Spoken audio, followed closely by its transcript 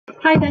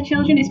Hi there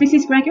children, it's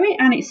Mrs. Gregory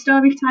and it's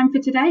story time for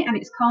today and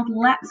it's called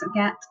Let's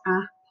Get a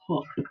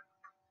Pup.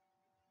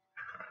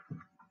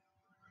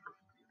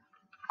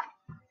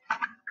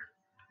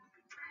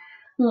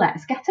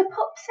 Let's get a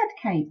pup, said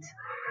Kate.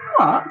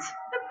 What? A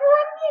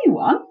brand new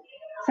one?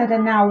 Said a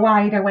now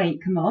wide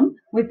awake mum,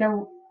 with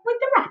the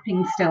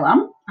wrapping still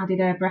on,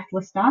 added her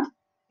breathless dad.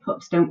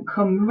 Pups don't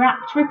come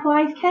wrapped,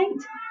 replied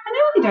Kate. I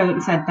know they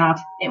don't, said Dad.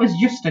 It was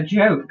just a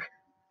joke.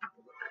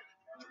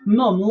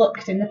 Mum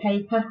looked in the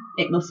paper.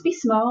 It must be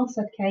small,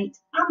 said Kate.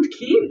 And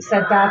cute,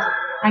 said Dad.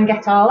 And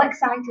get all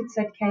excited,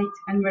 said Kate.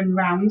 And run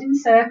round in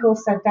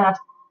circles, said Dad.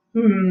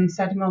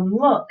 Said Mum.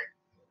 Look.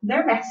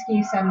 The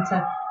rescue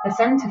centre. The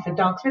centre for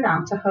dogs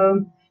without a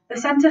home.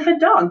 The centre for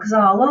dogs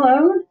all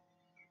alone.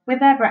 With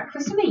their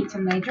breakfast and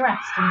eaten, they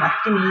dressed and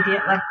left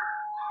immediately.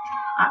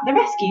 At the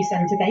rescue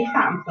centre, they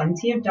found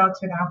plenty of dogs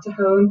without a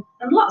home,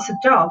 and lots of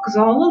dogs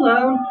all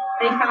alone.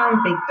 They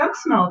found big dogs,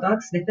 small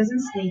dogs, sniffers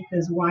and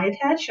sleepers,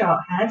 wide-haired,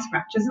 short-haired,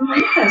 scratchers and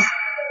leapers.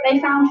 They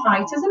found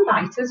fighters and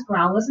biters,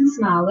 growlers and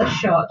snarlers,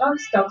 short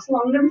dogs, dogs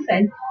long and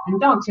thin, and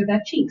dogs with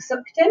their cheeks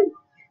sucked in.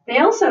 They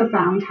also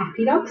found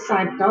happy dogs,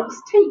 sad dogs,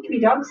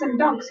 take-me dogs, and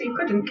dogs who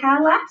couldn't care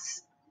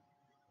less.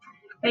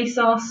 They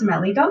saw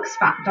smelly dogs,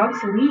 fat dogs,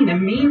 lean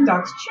and mean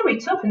dogs, chew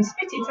it up and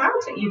spit it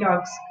out at you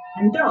dogs,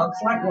 and dogs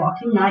like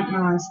walking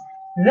nightmares.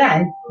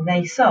 Then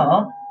they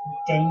saw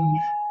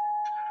Dave.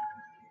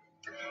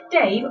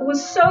 Dave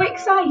was so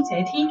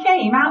excited he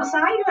came out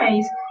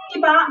sideways. He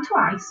barked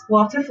twice,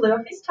 water flew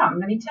off his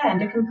tongue, and he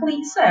turned a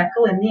complete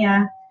circle in the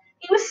air.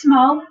 He was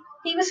small,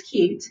 he was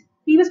cute,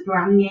 he was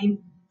brand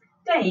new.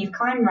 Dave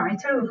climbed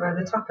right over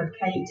the top of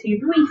Kate, who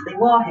briefly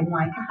wore him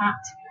like a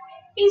hat.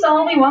 He's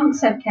all we want,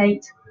 said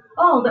Kate.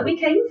 All that we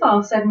came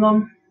for, said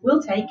Mum.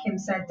 We'll take him,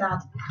 said Dad.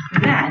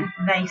 Then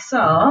they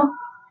saw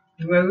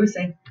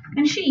Rosie,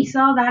 and she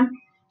saw them.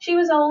 She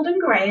was old and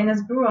grey and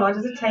as broad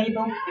as a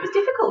table. It was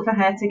difficult for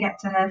her to get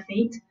to her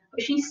feet,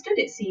 but she stood,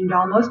 it seemed,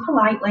 almost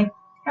politely.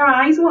 Her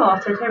eyes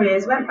watered, her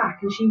ears went back,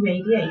 and she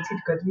radiated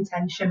good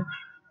intention.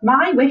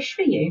 My wish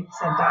for you,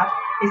 said Dad,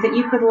 is that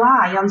you could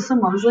lie on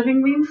someone's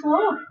living room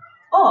floor.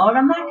 Or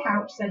on their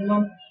couch, said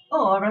Mum.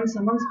 Or on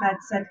someone's bed,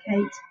 said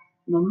Kate.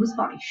 Mum's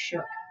voice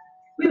shook.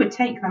 We would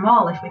take them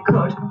all if we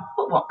could,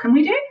 but what can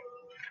we do?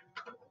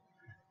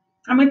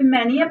 And with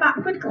many a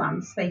backward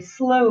glance, they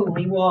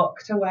slowly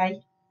walked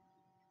away.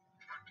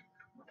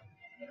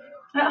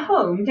 At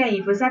home,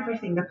 Dave was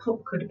everything a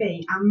pup could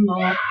be and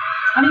more.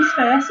 On his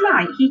first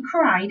night, he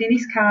cried in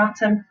his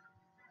carton.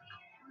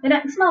 The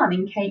next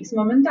morning, Kate's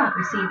mum and dad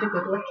received a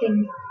good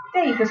licking.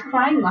 Dave was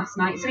crying last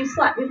night, so he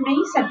slept with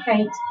me, said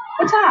Kate.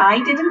 But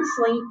I didn't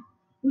sleep.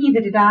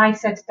 Neither did I,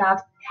 said Dad.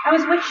 I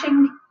was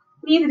wishing.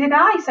 Neither did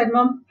I, said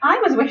Mum. I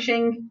was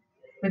wishing.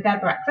 With their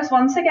breakfast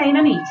once again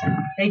uneaten,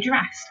 they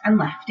dressed and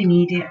left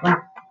immediately.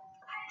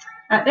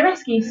 At the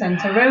rescue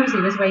centre,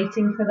 Rosie was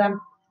waiting for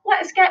them.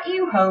 Let's get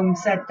you home,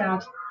 said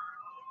Dad.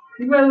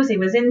 Rosie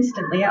was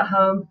instantly at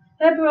home.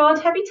 Her broad,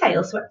 heavy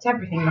tail swept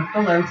everything off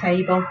the low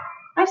table.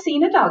 I've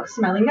seen a dog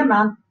smelling a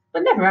man,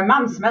 but never a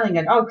man smelling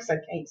a dog,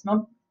 said Kate's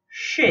mum.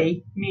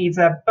 She needs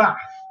a bath,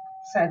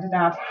 said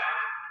Dad.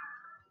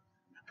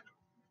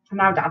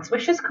 Now Dad's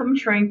wish has come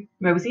true.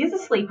 Rosie is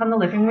asleep on the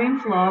living room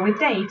floor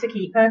with Dave to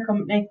keep her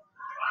company.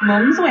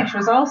 Mum's wish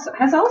has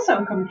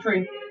also come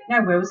true. Now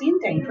Rosie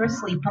and Dave are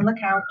asleep on the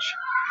couch.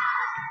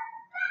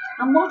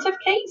 And what of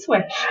Kate's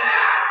wish?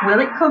 Will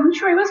it come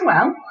true as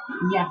well?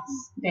 Yes,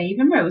 Dave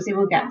and Rosie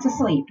will get to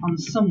sleep on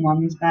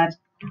someone's bed.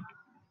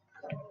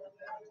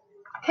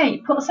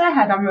 Kate puts her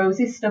head on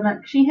Rosie's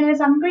stomach. She hears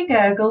angry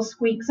gurgles,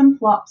 squeaks and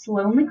plops,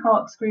 lonely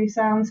corkscrew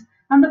sounds,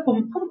 and the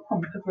pump, pump,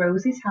 pump of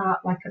Rosie's heart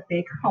like a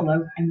big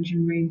hollow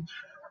engine room.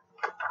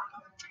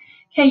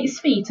 Kate's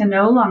feet are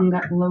no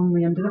longer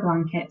lonely under the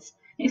blankets.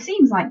 It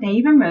seems like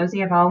Dave and Rosie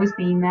have always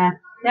been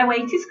there. Their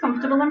weight is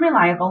comfortable and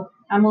reliable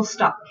and will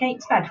stop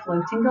Kate's bed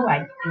floating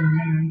away in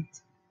the night.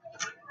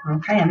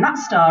 Okay, and that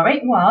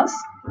story was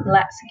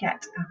Let's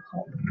Get a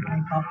Pup by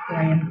Bob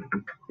Graham.